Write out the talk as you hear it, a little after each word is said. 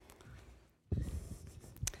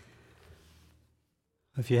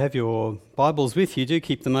If you have your Bibles with you, do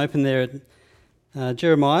keep them open there at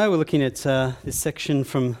Jeremiah. We're looking at this section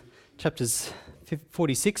from chapters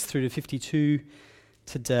 46 through to 52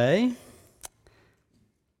 today.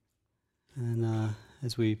 And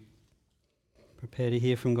as we prepare to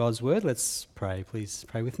hear from God's word, let's pray. Please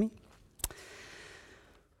pray with me.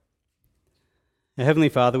 Our Heavenly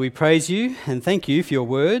Father, we praise you and thank you for your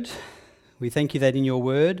word. We thank you that in your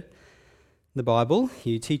word, the Bible,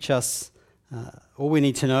 you teach us all we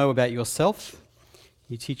need to know about yourself.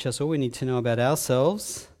 You teach us all we need to know about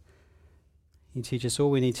ourselves. You teach us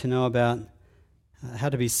all we need to know about how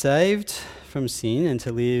to be saved from sin and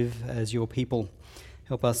to live as your people.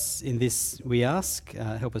 Help us in this, we ask.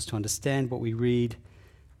 Help us to understand what we read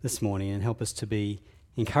this morning and help us to be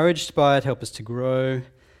encouraged by it. Help us to grow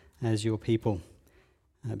as your people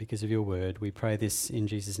because of your word. We pray this in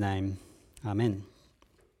Jesus' name. Amen.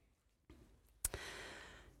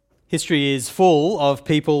 History is full of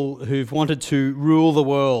people who've wanted to rule the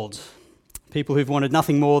world, people who've wanted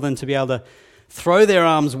nothing more than to be able to throw their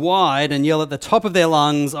arms wide and yell at the top of their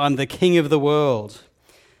lungs, "I'm the king of the world."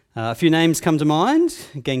 A few names come to mind: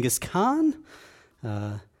 Genghis Khan,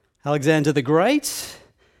 Alexander the Great,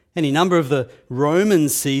 any number of the Roman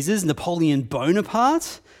Caesars, Napoleon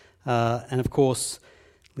Bonaparte, and of course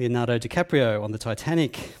Leonardo DiCaprio on the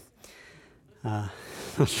Titanic. Not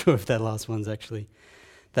sure if that last one's actually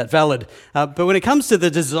that valid. But when it comes to the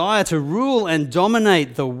desire to rule and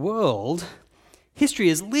dominate the world, history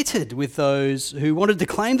is littered with those who wanted to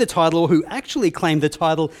claim the title or who actually claimed the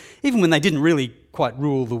title even when they didn't really quite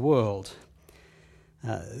rule the world.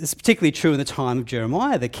 This is particularly true in the time of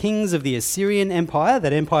Jeremiah. The kings of the Assyrian Empire,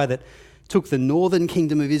 that empire that took the northern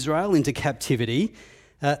kingdom of Israel into captivity,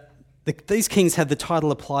 these kings had the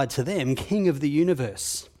title applied to them, King of the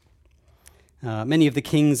Universe. Many of the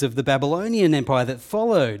kings of the Babylonian Empire that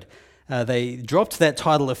followed, they dropped that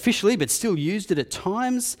title officially but still used it at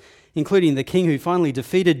times, including the king who finally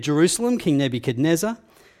defeated Jerusalem, King Nebuchadnezzar,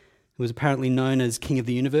 who was apparently known as King of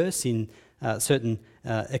the Universe in certain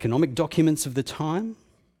economic documents of the time.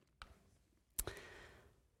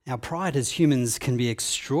 Our pride as humans can be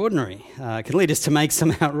extraordinary. It can lead us to make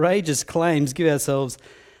some outrageous claims, give ourselves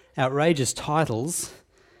outrageous titles.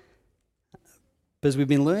 But as we've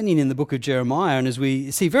been learning in the book of Jeremiah, and as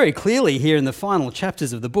we see very clearly here in the final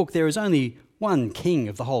chapters of the book, there is only one king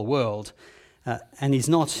of the whole world, and he's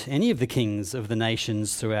not any of the kings of the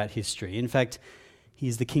nations throughout history. In fact, he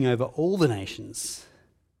is the king over all the nations.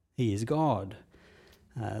 He is God.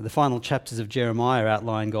 The final chapters of Jeremiah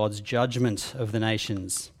outline God's judgment of the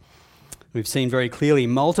nations. We've seen very clearly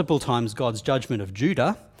multiple times God's judgment of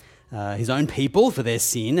Judah, his own people for their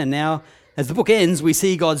sin, and now as the book ends, we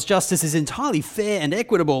see God's justice is entirely fair and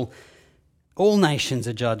equitable. All nations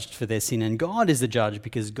are judged for their sin, and God is the judge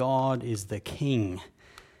because God is the king.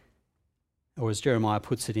 Or as Jeremiah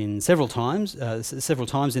puts it in several times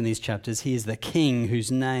in these chapters, he is the king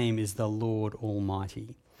whose name is the Lord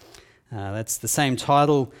Almighty. That's the same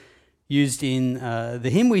title used in the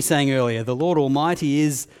hymn we sang earlier. The Lord Almighty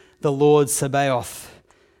is the Lord Sabaoth,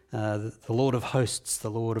 the Lord of hosts, the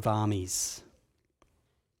Lord of armies.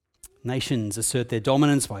 Nations assert their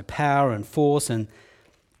dominance by power and force, and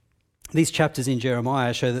these chapters in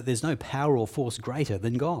Jeremiah show that there's no power or force greater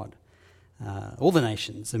than God. All the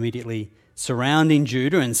nations immediately surrounding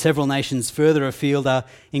Judah and several nations further afield are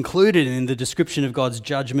included in the description of God's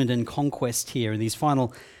judgment and conquest here. In these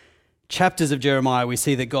final chapters of Jeremiah, we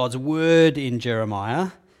see that God's word in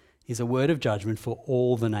Jeremiah is a word of judgment for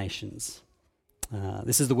all the nations.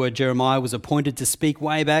 This is the word Jeremiah was appointed to speak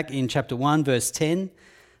way back in chapter 1, verse 10.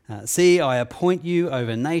 See, I appoint you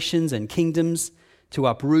over nations and kingdoms to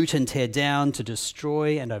uproot and tear down, to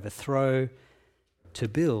destroy and overthrow, to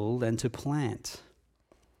build and to plant.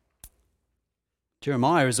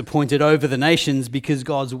 Jeremiah is appointed over the nations because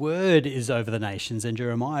God's word is over the nations, and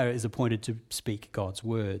Jeremiah is appointed to speak God's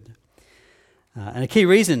word. And a key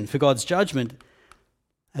reason for God's judgment,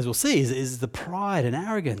 as we'll see, is the pride and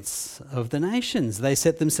arrogance of the nations. They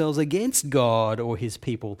set themselves against God or his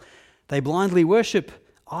people. They blindly worship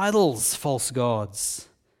idols, false gods,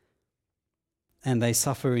 and they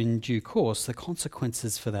suffer in due course the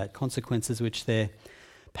consequences for that, consequences which they're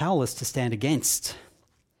powerless to stand against.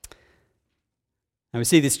 Now we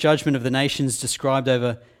see this judgment of the nations described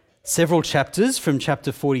over several chapters from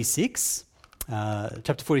chapter 46.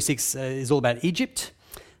 Chapter 46 is all about Egypt.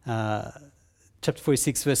 Chapter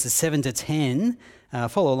 46 verses 7 to 10.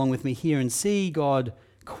 Follow along with me here and see God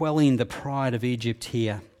quelling the pride of Egypt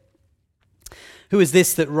here. Who is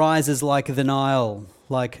this that rises like the Nile,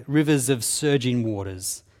 like rivers of surging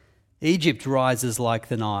waters? Egypt rises like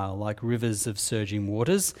the Nile, like rivers of surging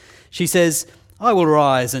waters. She says, I will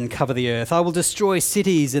rise and cover the earth. I will destroy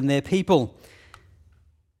cities and their people.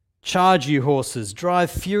 Charge, you horses, drive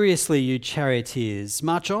furiously, you charioteers.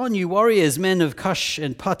 March on, you warriors, men of Cush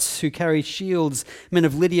and Put who carry shields, men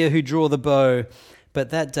of Lydia who draw the bow. But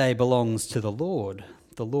that day belongs to the Lord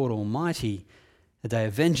Almighty, a day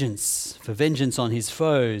of vengeance, for vengeance on his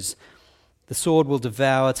foes. The sword will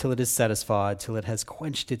devour till it is satisfied, till it has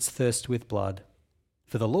quenched its thirst with blood.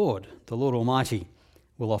 For the Lord Almighty,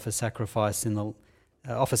 will offer sacrifice in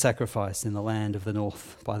the land of the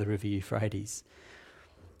north by the river Euphrates.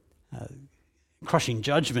 Crushing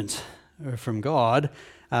judgment from God.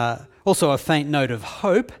 Also a faint note of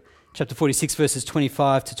hope. Chapter 46, verses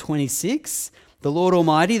 25 to 26. The Lord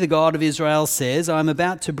Almighty, the God of Israel, says, I am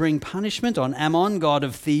about to bring punishment on Ammon, god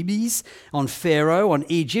of Thebes, on Pharaoh, on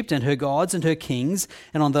Egypt and her gods and her kings,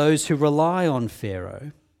 and on those who rely on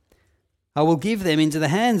Pharaoh. I will give them into the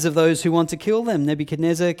hands of those who want to kill them,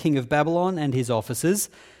 Nebuchadnezzar, king of Babylon, and his officers.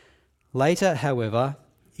 Later, however,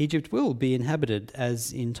 Egypt will be inhabited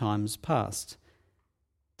as in times past,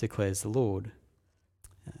 declares the Lord.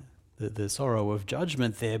 The sorrow of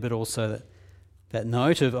judgment there, but also that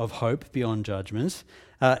note of hope beyond judgment.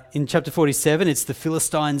 In chapter 47, it's the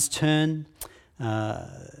Philistines' turn.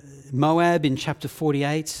 Moab in chapter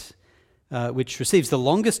 48, which receives the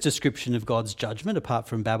longest description of God's judgment apart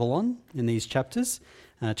from Babylon in these chapters.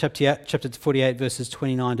 Chapter 48, verses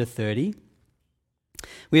 29 to 30.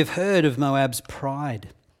 We have heard of Moab's pride.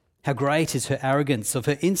 How great is her arrogance, of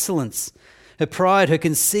her insolence, her pride, her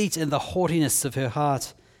conceit, and the haughtiness of her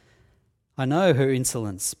heart. I know her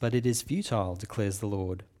insolence, but it is futile, declares the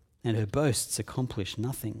Lord, and her boasts accomplish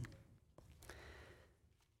nothing.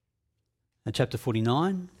 In chapter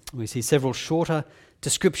 49, we see several shorter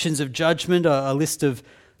descriptions of judgment, a list of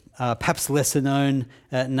perhaps lesser-known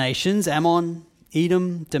nations: Ammon,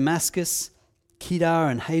 Edom, Damascus, Kedar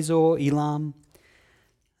and Hazor, Elam.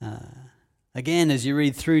 Again, as you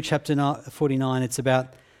read through chapter 49, it's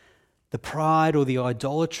about the pride or the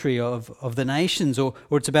idolatry of the nations, or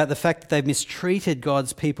it's about the fact that they've mistreated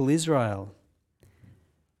God's people Israel.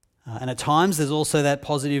 And at times there's also that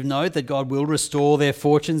positive note that God will restore their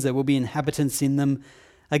fortunes, there will be inhabitants in them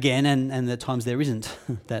again, and at times there isn't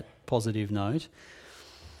that positive note.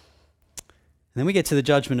 And then we get to the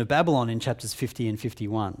judgment of Babylon in chapters 50 and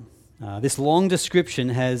 51. This long description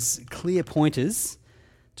has clear pointers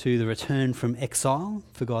to the return from exile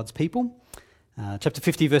for God's people. Chapter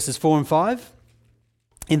 50, verses 4 and 5.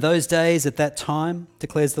 In those days, at that time,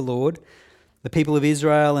 declares the Lord, the people of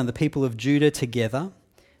Israel and the people of Judah together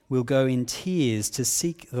will go in tears to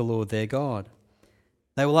seek the Lord their God.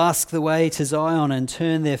 They will ask the way to Zion and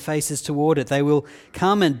turn their faces toward it. They will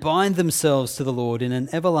come and bind themselves to the Lord in an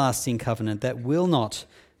everlasting covenant that will not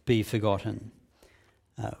be forgotten.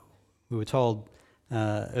 We were told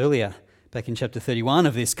earlier, back in chapter 31,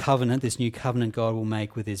 of this covenant, this new covenant God will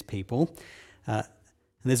make with his people. And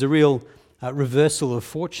there's a real reversal of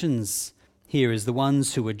fortunes here, as the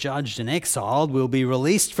ones who were judged and exiled will be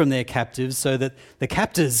released from their captives so that the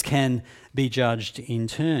captors can be judged in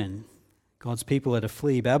turn. God's people are to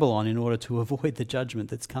flee Babylon in order to avoid the judgment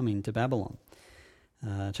that's coming to Babylon.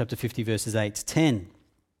 Chapter 50, verses 8 to 10.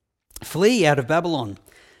 Flee out of Babylon,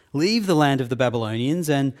 leave the land of the Babylonians,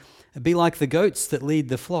 and be like the goats that lead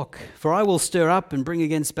the flock. For I will stir up and bring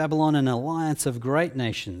against Babylon an alliance of great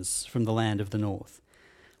nations from the land of the north.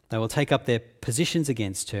 They will take up their positions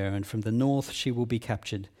against her, and from the north she will be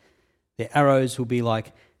captured. Their arrows will be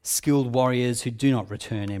like skilled warriors who do not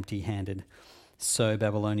return empty-handed. So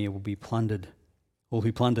Babylonia will be plundered. All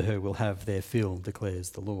who plunder her will have their fill, declares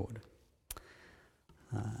the Lord.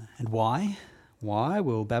 And why? Why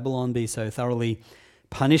will Babylon be so thoroughly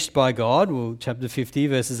punished by God? Well, chapter 50,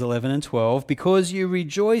 verses 11 and 12. Because you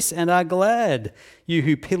rejoice and are glad, you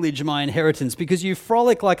who pillage my inheritance, because you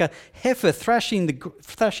frolic like a heifer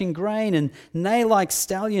thrashing grain, and neigh like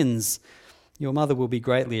stallions. Your mother will be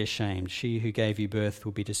greatly ashamed. She who gave you birth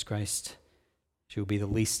will be disgraced. She will be the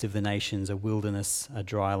least of the nations, a wilderness, a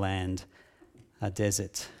dry land, a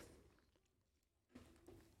desert.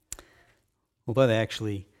 Although they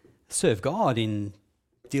actually serve God in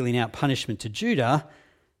dealing out punishment to Judah,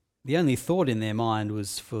 the only thought in their mind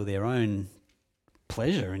was for their own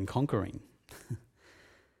pleasure in conquering.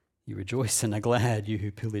 You rejoice and are glad, you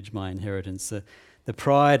who pillage my inheritance. The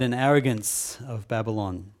pride and arrogance of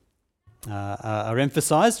Babylon are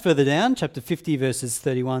emphasized further down, chapter 50, verses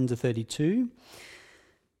 31 to 32.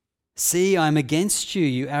 See, I am against you,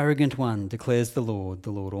 you arrogant one, declares the Lord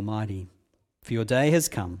Almighty. For your day has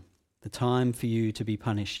come, the time for you to be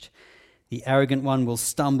punished. The arrogant one will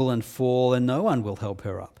stumble and fall, and no one will help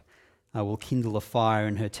her up. I will kindle a fire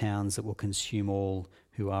in her towns that will consume all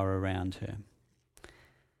who are around her.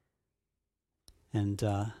 And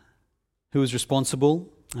who was responsible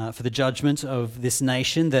for the judgment of this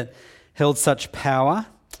nation that held such power?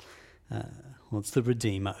 Well, it's the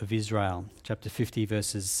Redeemer of Israel. Chapter 50,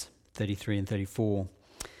 verses 33 and 34.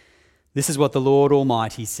 This is what the Lord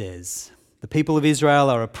Almighty says. The people of Israel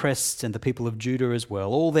are oppressed, and the people of Judah as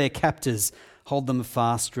well. All their captors hold them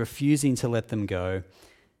fast, refusing to let them go.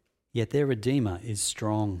 Yet their Redeemer is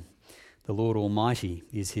strong. The Lord Almighty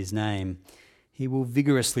is his name. He will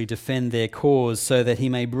vigorously defend their cause so that he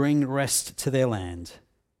may bring rest to their land,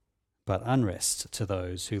 but unrest to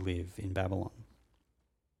those who live in Babylon.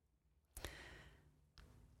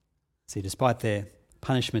 See, despite their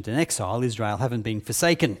punishment and exile, Israel haven't been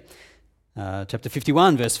forsaken. Chapter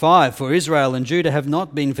 51, verse 5, For Israel and Judah have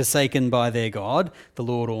not been forsaken by their God, the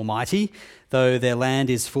Lord Almighty, though their land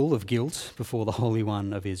is full of guilt before the Holy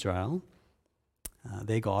One of Israel.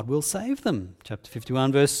 Their God will save them. Chapter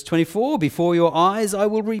 51, verse 24, Before your eyes I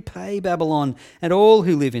will repay Babylon and all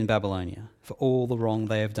who live in Babylonia for all the wrong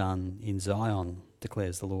they have done in Zion,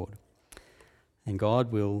 declares the Lord. And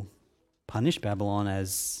God will punish Babylon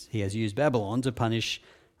as he has used Babylon to punish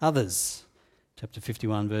others. Chapter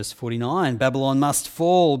 51, verse 49, Babylon must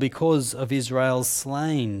fall because of Israel's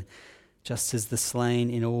slain, just as the slain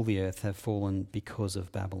in all the earth have fallen because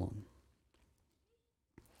of Babylon.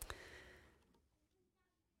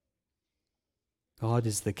 God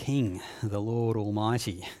is the King, the Lord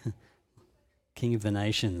Almighty, King of the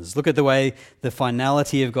nations. Look at the way the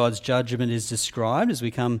finality of God's judgment is described as we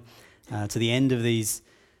come to the end of these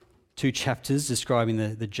two chapters describing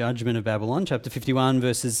the judgment of Babylon. Chapter 51,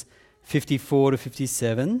 verses 54 to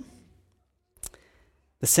 57.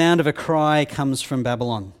 The sound of a cry comes from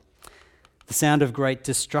Babylon, the sound of great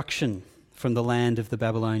destruction from the land of the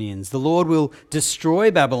Babylonians. The Lord will destroy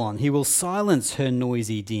Babylon. He will silence her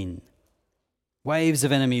noisy din. Waves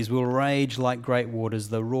of enemies will rage like great waters.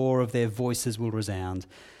 The roar of their voices will resound.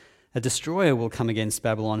 A destroyer will come against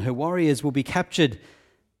Babylon. Her warriors will be captured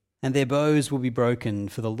and their bows will be broken,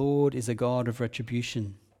 for the Lord is a God of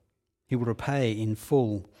retribution. He will repay in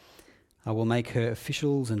full. I will make her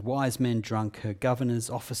officials and wise men drunk, her governors,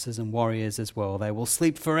 officers and warriors as well. They will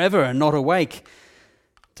sleep forever and not awake,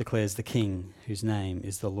 declares the King, whose name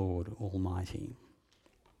is the Lord Almighty.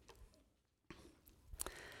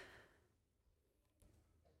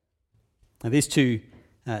 Now, these two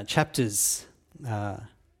chapters about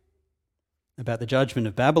the judgment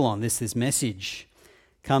of Babylon, this message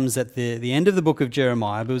comes at the end of the book of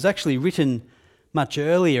Jeremiah, but it was actually written much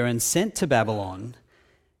earlier and sent to Babylon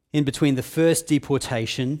in between the first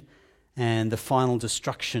deportation and the final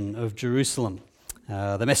destruction of Jerusalem.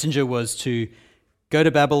 The messenger was to go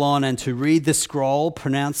to Babylon and to read the scroll,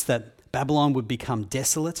 pronounce that Babylon would become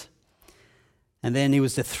desolate, and then he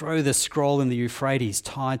was to throw the scroll in the Euphrates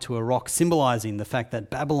tied to a rock, symbolizing the fact that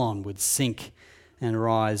Babylon would sink and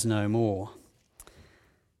rise no more.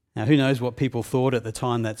 Now, who knows what people thought at the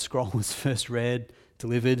time that scroll was first read,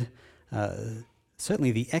 delivered.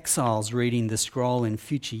 Certainly the exiles reading the scroll in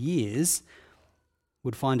future years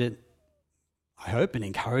would find it, I hope, an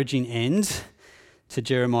encouraging end to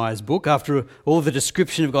Jeremiah's book. After all of the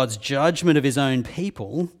description of God's judgment of his own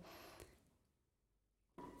people,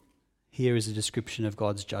 here is a description of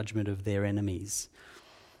God's judgment of their enemies.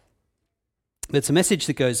 But it's a message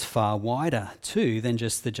that goes far wider too than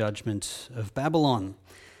just the judgment of Babylon,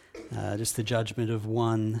 just the judgment of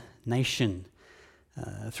one nation.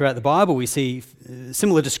 Throughout the Bible, we see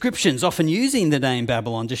similar descriptions, often using the name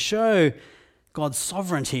Babylon to show God's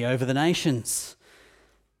sovereignty over the nations,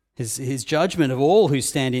 his judgment of all who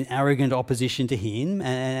stand in arrogant opposition to him,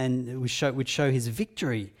 and would show his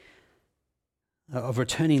victory of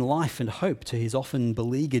returning life and hope to his often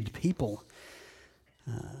beleaguered people.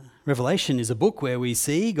 Revelation is a book where we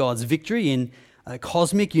see God's victory in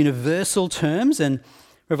cosmic, universal terms, and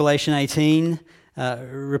Revelation 18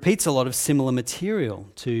 repeats a lot of similar material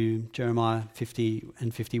to Jeremiah 50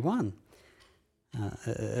 and 51.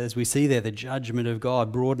 As we see there, the judgment of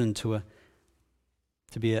God broadened to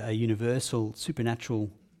be a universal,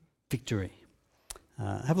 supernatural victory.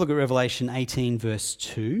 Have a look at Revelation 18, verse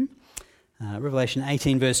 2. Revelation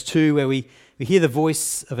 18, verse 2, where we hear the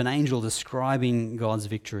voice of an angel describing God's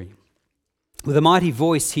victory. With a mighty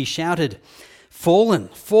voice he shouted, "Fallen,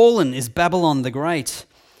 fallen is Babylon the Great.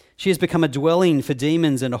 She has become a dwelling for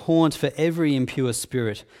demons and a haunt for every impure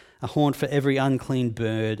spirit, a haunt for every unclean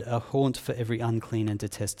bird, a haunt for every unclean and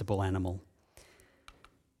detestable animal."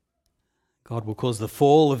 God will cause the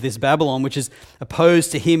fall of this Babylon, which is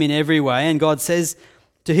opposed to him in every way, and God says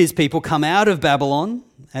to his people, "Come out of Babylon,"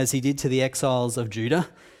 as he did to the exiles of Judah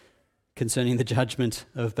concerning the judgment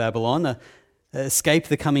of Babylon. escape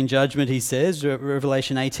the coming judgment, he says,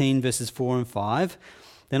 Revelation 18 verses 4 and 5.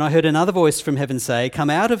 Then I heard another voice from heaven say, "Come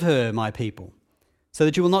out of her, my people, so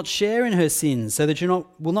that you will not share in her sins, so that you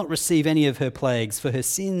will not receive any of her plagues, for her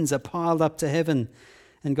sins are piled up to heaven,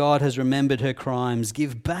 and God has remembered her crimes.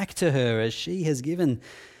 Give back to her as she has given.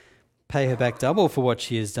 Pay her back double for what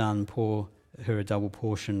she has done. Pour her a double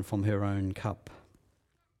portion from her own cup."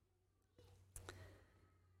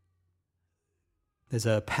 There's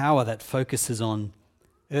a power that focuses on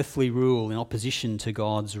earthly rule in opposition to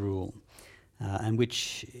God's rule, and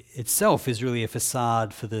which itself is really a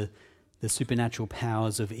facade for the supernatural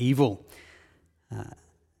powers of evil.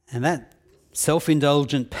 And that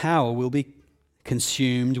self-indulgent power will be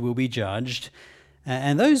consumed, will be judged,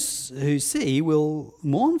 and those who see will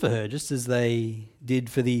mourn for her, just as they did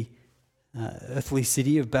for the earthly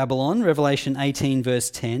city of Babylon. Revelation 18 verse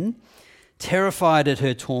 10. Terrified at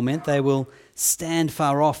her torment, they will stand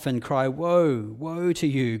far off and cry, "Woe, woe to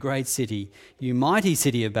you, great city, you mighty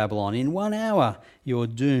city of Babylon. In 1 hour your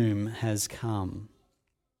doom has come."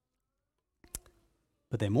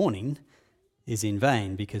 But their mourning is in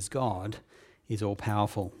vain, because God is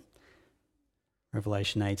all-powerful.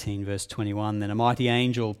 Revelation 18 verse 21, "Then a mighty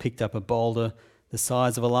angel picked up a boulder the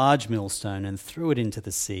size of a large millstone and threw it into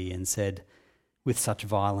the sea and said, 'With such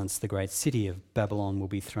violence the great city of Babylon will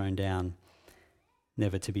be thrown down,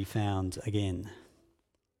 never to be found again.'"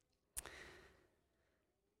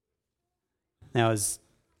 Now, as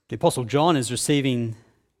the Apostle John is receiving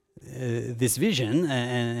this vision,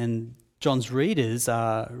 and John's readers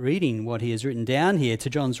are reading what he has written down here to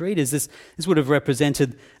John's readers, this would have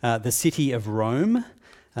represented the city of Rome,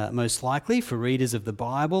 most likely for readers of the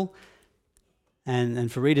Bible,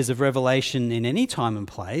 and for readers of Revelation in any time and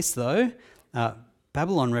place, though.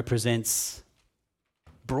 Babylon represents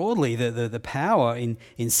broadly the power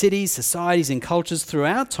in cities, societies, and cultures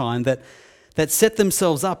throughout time that set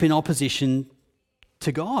themselves up in opposition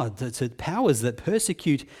to God, to powers that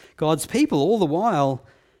persecute God's people, all the while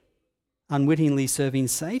unwittingly serving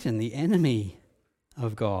Satan, the enemy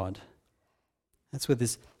of God. That's where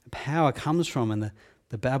this power comes from, and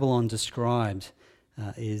the Babylon described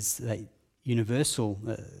is that universal,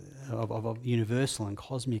 of universal and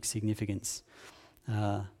cosmic significance.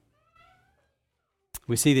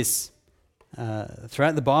 We see this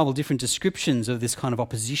throughout the Bible, different descriptions of this kind of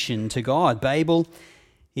opposition to God. Babel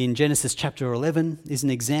in Genesis chapter 11 is an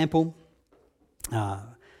example.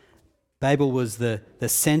 Babel was the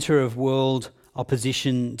center of world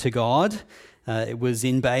opposition to God. It was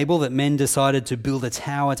in Babel that men decided to build a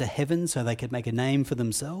tower to heaven so they could make a name for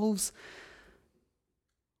themselves,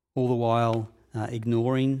 all the while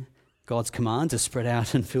ignoring God's command to spread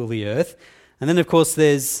out and fill the earth. And then, of course,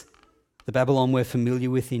 there's the Babylon we're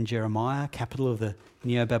familiar with in Jeremiah, capital of the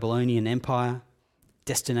Neo-Babylonian Empire,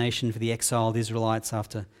 destination for the exiled Israelites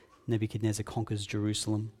after Nebuchadnezzar conquers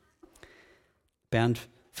Jerusalem. Bound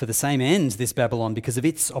for the same end, this Babylon, because of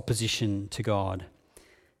its opposition to God.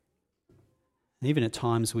 And even at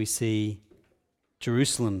times we see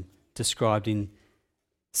Jerusalem described in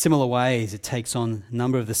similar ways. It takes on a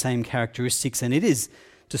number of the same characteristics, and it is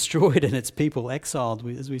destroyed and its people exiled,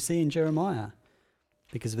 as we see in Jeremiah,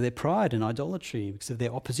 because of their pride and idolatry, because of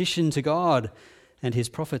their opposition to God and his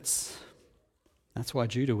prophets. That's why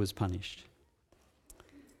Judah was punished.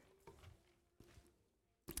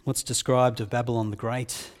 What's described of Babylon the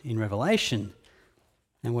Great in Revelation,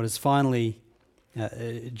 and what is finally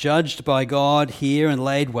judged by God here and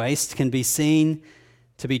laid waste, can be seen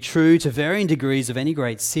to be true to varying degrees of any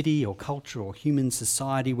great city or culture or human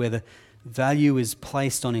society where the value is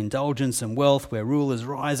placed on indulgence and wealth, where rulers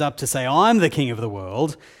rise up to say, "I'm the king of the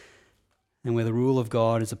world," and where the rule of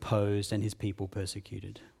God is opposed and his people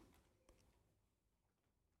persecuted.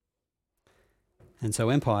 And so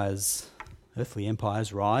empires, earthly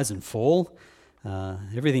empires, rise and fall.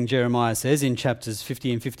 Everything Jeremiah says in chapters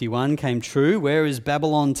 50 and 51 came true. Where is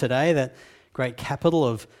Babylon today, that great capital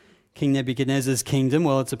of King Nebuchadnezzar's kingdom?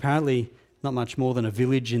 Well, it's apparently not much more than a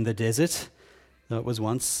village in the desert. It was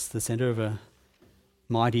once the center of a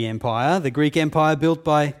mighty empire, the Greek Empire built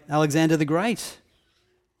by Alexander the Great.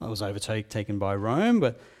 It was overtaken by Rome,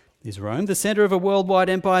 but is Rome the center of a worldwide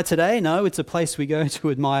empire today? No, it's a place we go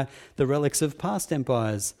to admire the relics of past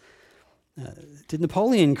empires. Did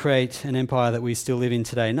Napoleon create an empire that we still live in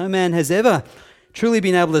today? No man has ever truly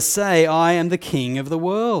been able to say, "I am the king of the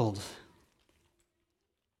world."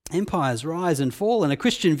 Empires rise and fall, and a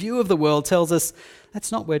Christian view of the world tells us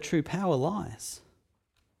that's not where true power lies.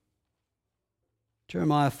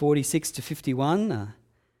 Jeremiah 46 to 51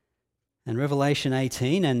 and Revelation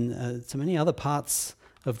 18 and so many other parts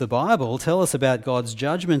of the Bible tell us about God's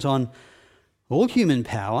judgment on all human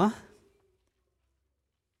power,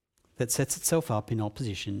 that sets itself up in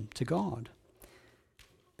opposition to God,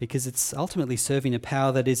 because it's ultimately serving a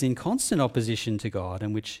power that is in constant opposition to God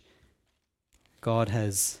and which God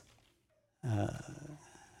has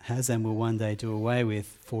and will one day do away with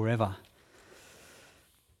forever.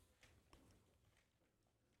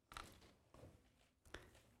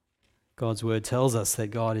 God's word tells us that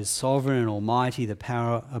God is sovereign and almighty, the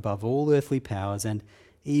power above all earthly powers and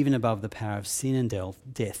even above the power of sin and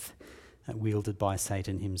death wielded by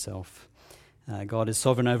Satan himself. God is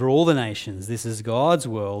sovereign over all the nations. This is God's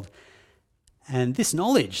world. And this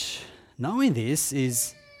knowledge, knowing this,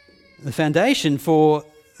 is the foundation for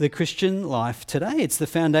the Christian life today. It's the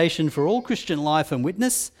foundation for all Christian life and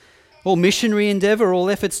witness, all missionary endeavour, all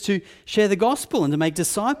efforts to share the gospel and to make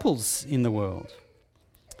disciples in the world.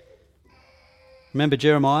 Remember,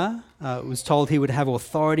 Jeremiah was told he would have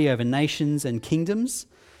authority over nations and kingdoms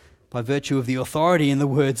by virtue of the authority in the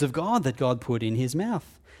words of God that God put in his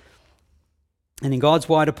mouth. And in God's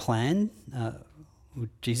wider plan,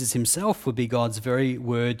 Jesus himself would be God's very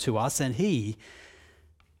word to us, and he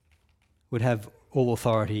would have all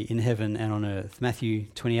authority in heaven and on earth. Matthew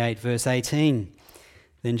 28, verse 18.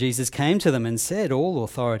 Then Jesus came to them and said, "All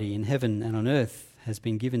authority in heaven and on earth has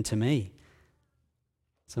been given to me."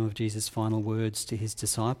 Some of Jesus' final words to his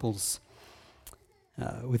disciples.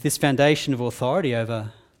 With this foundation of authority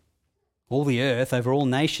over all the earth, over all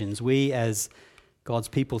nations, we as God's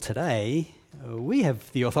people today, we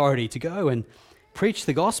have the authority to go and preach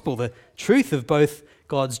the gospel, the truth of both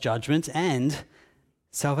God's judgment and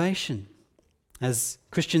salvation. As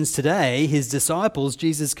Christians today, his disciples,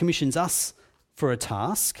 Jesus commissions us for a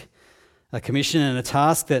task, a commission and a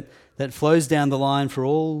task that flows down the line for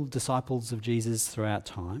all disciples of Jesus throughout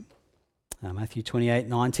time. Matthew 28,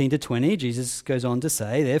 19 to 20, Jesus goes on to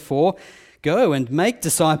say, "Therefore, go and make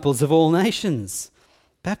disciples of all nations,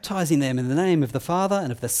 baptizing them in the name of the Father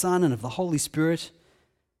and of the Son and of the Holy Spirit,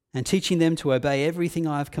 and teaching them to obey everything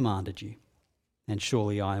I have commanded you. And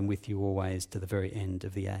surely I am with you always to the very end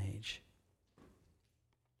of the age."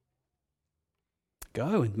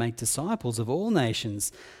 Go and make disciples of all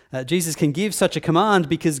nations. Jesus can give such a command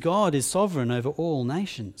because God is sovereign over all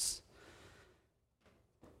nations.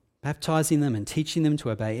 Baptizing them and teaching them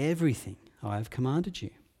to obey everything I have commanded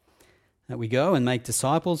you. That we go and make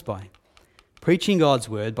disciples by preaching God's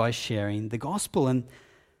word, by sharing the gospel, and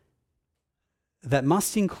that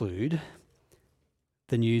must include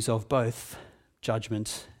the news of both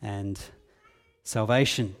judgment and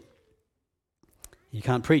salvation. You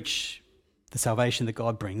can't preach the salvation that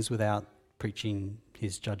God brings without preaching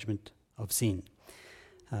his judgment of sin.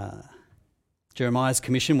 Jeremiah's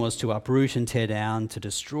commission was to uproot and tear down, to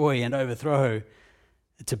destroy and overthrow,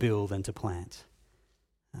 to build and to plant.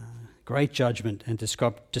 Great judgment and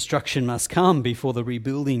destruction must come before the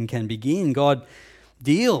rebuilding can begin. God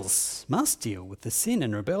must deal with the sin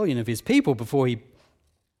and rebellion of his people before he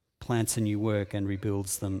plants a new work and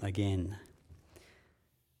rebuilds them again.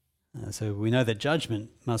 So we know that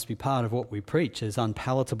judgment must be part of what we preach, as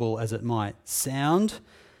unpalatable as it might sound,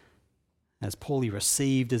 as poorly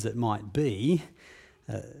received as it might be.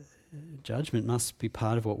 Judgment must be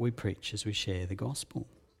part of what we preach as we share the gospel.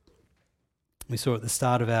 We saw at the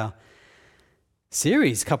start of our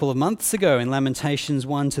series a couple of months ago in Lamentations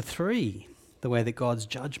 1 to 3, the way that God's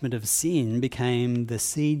judgment of sin became the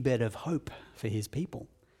seedbed of hope for his people.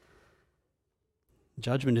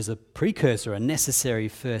 Judgment is a precursor, a necessary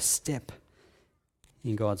first step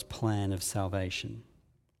in God's plan of salvation.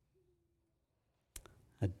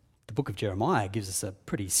 The book of Jeremiah gives us a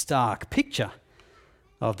pretty stark picture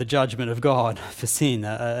of the judgment of God for sin,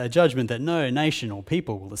 a judgment that no nation or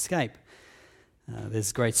people will escape.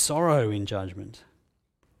 There's great sorrow in judgment.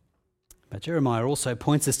 But Jeremiah also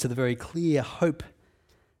points us to the very clear hope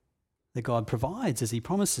that God provides as he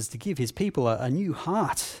promises to give his people a new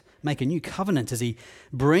heart, make a new covenant, as he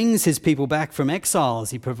brings his people back from exile,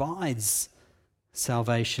 as he provides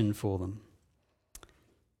salvation for them.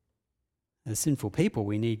 As sinful people,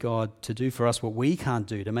 we need God to do for us what we can't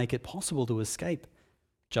do, to make it possible to escape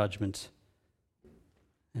judgment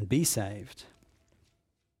and be saved.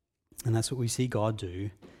 And that's what we see God do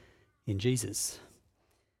in Jesus.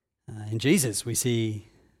 In Jesus, we see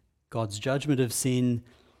God's judgment of sin,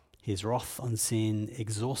 his wrath on sin,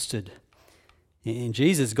 exhausted. In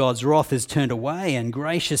Jesus, God's wrath is turned away and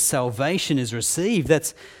gracious salvation is received.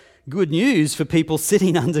 That's good news for people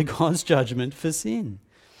sitting under God's judgment for sin.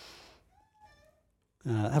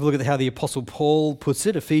 Have a look at how the Apostle Paul puts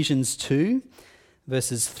it, Ephesians 2,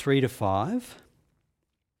 verses 3 to 5.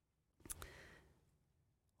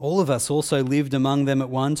 All of us also lived among them at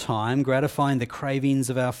one time, gratifying the cravings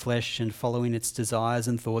of our flesh and following its desires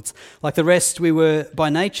and thoughts. Like the rest, we were by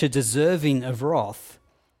nature deserving of wrath.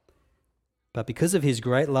 But because of his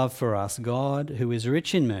great love for us, God, who is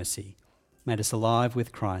rich in mercy, made us alive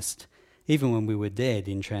with Christ, even when we were dead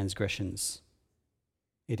in transgressions.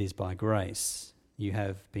 It is by grace you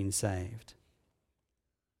have been saved.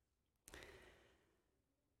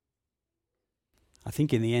 I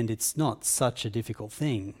think in the end it's not such a difficult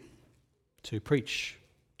thing to preach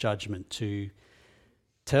judgment, to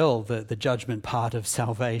tell the judgment part of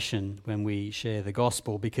salvation when we share the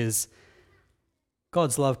gospel, because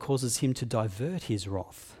God's love causes him to divert his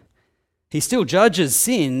wrath. He still judges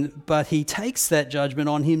sin, but he takes that judgment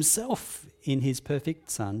on himself in his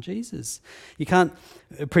perfect Son, Jesus. You can't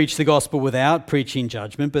preach the gospel without preaching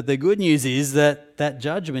judgment, but the good news is that that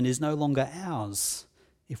judgment is no longer ours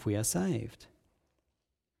if we are saved.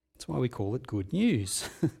 That's why we call it good news.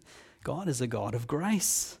 God is a God of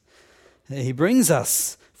grace. He brings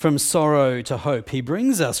us from sorrow to hope. He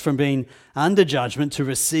brings us from being under judgment to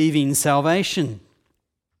receiving salvation.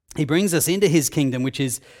 He brings us into his kingdom, which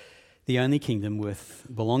is the only kingdom worth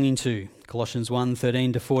belonging to. Colossians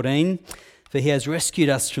 1:13-14. For he has rescued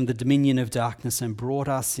us from the dominion of darkness and brought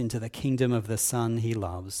us into the kingdom of the Son he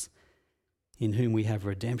loves, in whom we have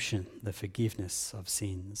redemption, the forgiveness of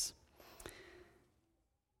sins.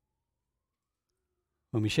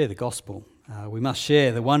 When we share the gospel, we must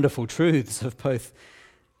share the wonderful truths of both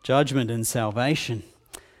judgment and salvation.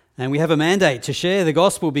 And we have a mandate to share the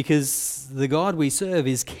gospel because the God we serve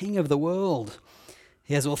is King of the world.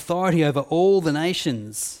 He has authority over all the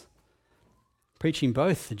nations. Preaching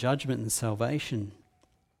both the judgment and salvation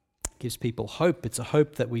gives people hope. It's a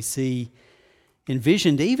hope that we see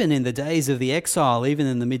envisioned even in the days of the exile, even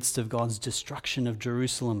in the midst of God's destruction of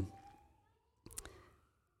Jerusalem.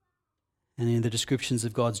 And in the descriptions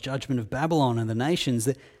of God's judgment of Babylon and the nations,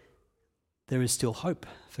 that there is still hope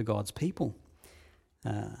for God's people.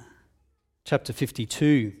 Chapter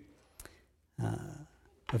 52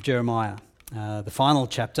 of Jeremiah, the final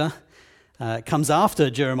chapter, comes after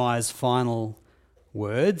Jeremiah's final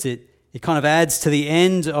words. It kind of adds to the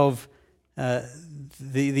end of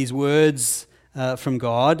these words from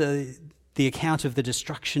God, the account of the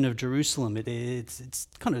destruction of Jerusalem. It's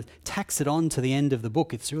kind of tacks it on to the end of the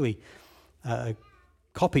book. It's really a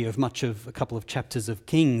copy of much of a couple of chapters of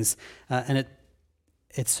Kings, and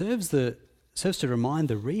it serves to remind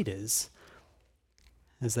the readers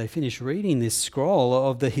as they finish reading this scroll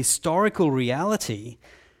of the historical reality,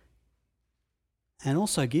 and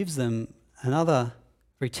also gives them another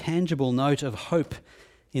very tangible note of hope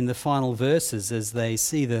in the final verses as they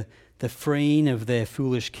see the freeing of their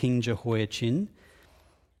foolish king Jehoiachin,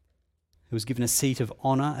 who was given a seat of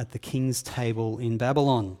honour at the king's table in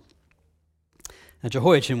Babylon. Now,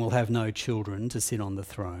 Jehoiachin will have no children to sit on the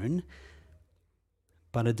throne,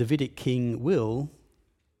 but a Davidic king will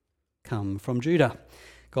come from Judah.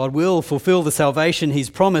 God will fulfill the salvation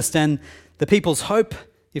he's promised, and the people's hope,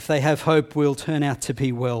 if they have hope, will turn out to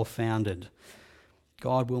be well-founded.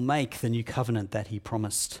 God will make the new covenant that he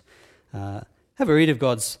promised. Have a read of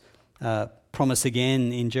God's promise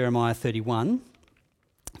again in Jeremiah 31.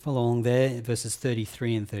 Follow along there, verses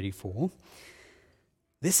 33 and 34.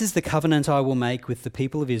 This is the covenant I will make with the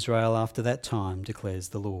people of Israel after that time, declares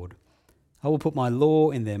the Lord. I will put my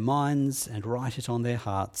law in their minds and write it on their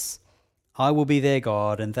hearts. I will be their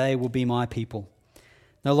God, and they will be my people.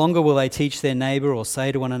 No longer will they teach their neighbour or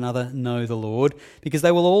say to one another, know the Lord, because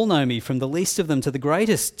they will all know me, from the least of them to the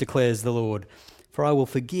greatest, declares the Lord. For I will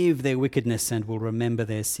forgive their wickedness and will remember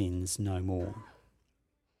their sins no more.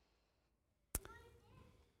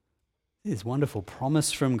 This wonderful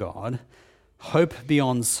promise from God. Hope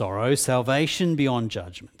beyond sorrow, salvation beyond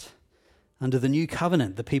judgment. Under the new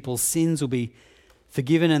covenant, the people's sins will be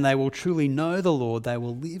forgiven and they will truly know the Lord. They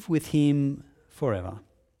will live with him forever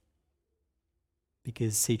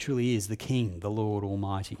because he truly is the King, the Lord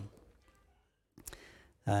Almighty.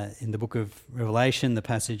 In the book of Revelation, the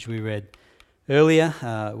passage we read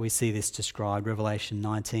earlier, we see this described, Revelation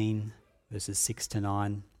 19, verses 6 to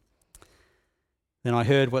 9. Then I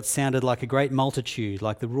heard what sounded like a great multitude,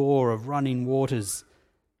 like the roar of running waters,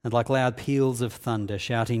 and like loud peals of thunder,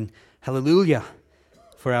 shouting, Hallelujah!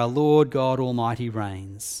 For our Lord God Almighty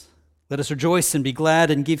reigns. Let us rejoice and be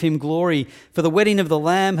glad and give him glory, for the wedding of the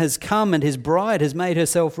Lamb has come and his bride has made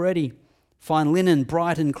herself ready. Fine linen,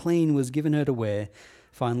 bright and clean, was given her to wear.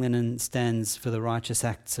 Fine linen stands for the righteous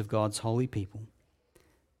acts of God's holy people.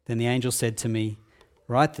 Then the angel said to me,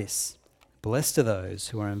 Write this. Blessed are those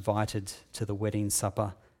who are invited to the wedding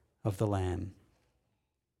supper of the Lamb.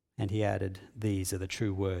 And he added, These are the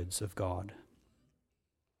true words of God.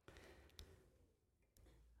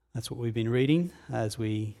 That's what we've been reading as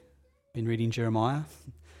we've been reading Jeremiah.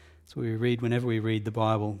 That's what we read whenever we read the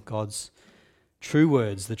Bible, God's true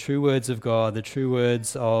words, the true words of God, the true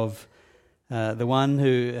words of the one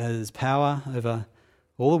who has power over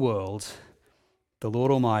all the world, the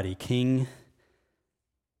Lord Almighty, King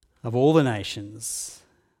of all the nations.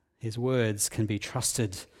 His words can be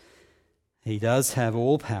trusted. He does have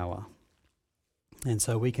all power. And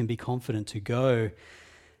so we can be confident to go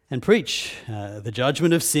and preach the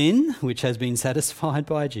judgment of sin, which has been satisfied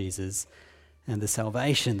by Jesus, and the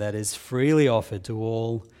salvation that is freely offered to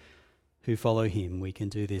all who follow him. We can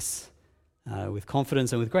do this with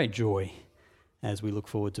confidence and with great joy as we look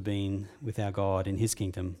forward to being with our God in his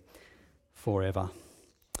kingdom forever.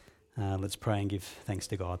 Let's pray and give thanks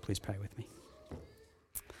to God. Please pray with me.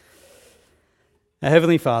 Our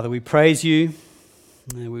Heavenly Father, we praise you.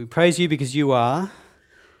 We praise you because you are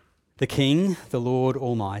the King, the Lord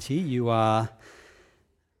Almighty. You are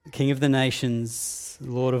the King of the nations,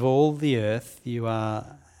 Lord of all the earth. You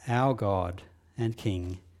are our God and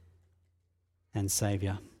King and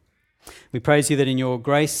Saviour. We praise you that in your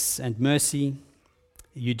grace and mercy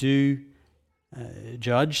you do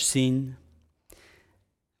judge sin.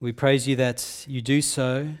 We praise you that you do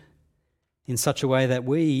so in such a way that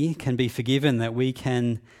we can be forgiven, that we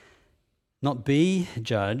can not be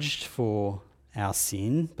judged for our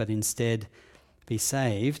sin, but instead be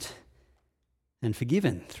saved and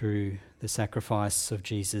forgiven through the sacrifice of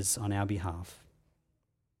Jesus on our behalf.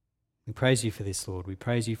 We praise you for this, Lord. We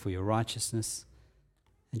praise you for your righteousness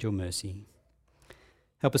and your mercy.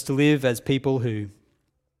 Help us to live as people who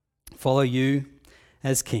follow you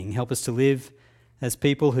as King. Help us to live as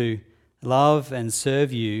people who love and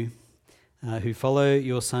serve you, who follow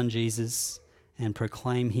your Son Jesus and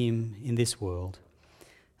proclaim him in this world.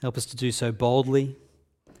 Help us to do so boldly,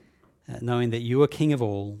 knowing that you are King of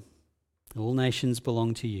all nations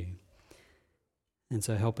belong to you. And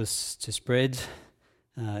so help us to spread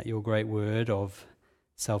your great word of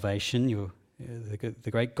salvation,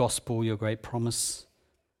 the great gospel, your great promise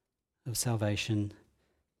of salvation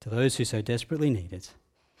to those who so desperately need it.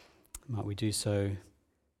 Might we do so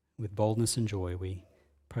with boldness and joy. We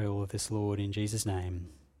pray all of this, Lord, in Jesus' name.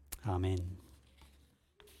 Amen.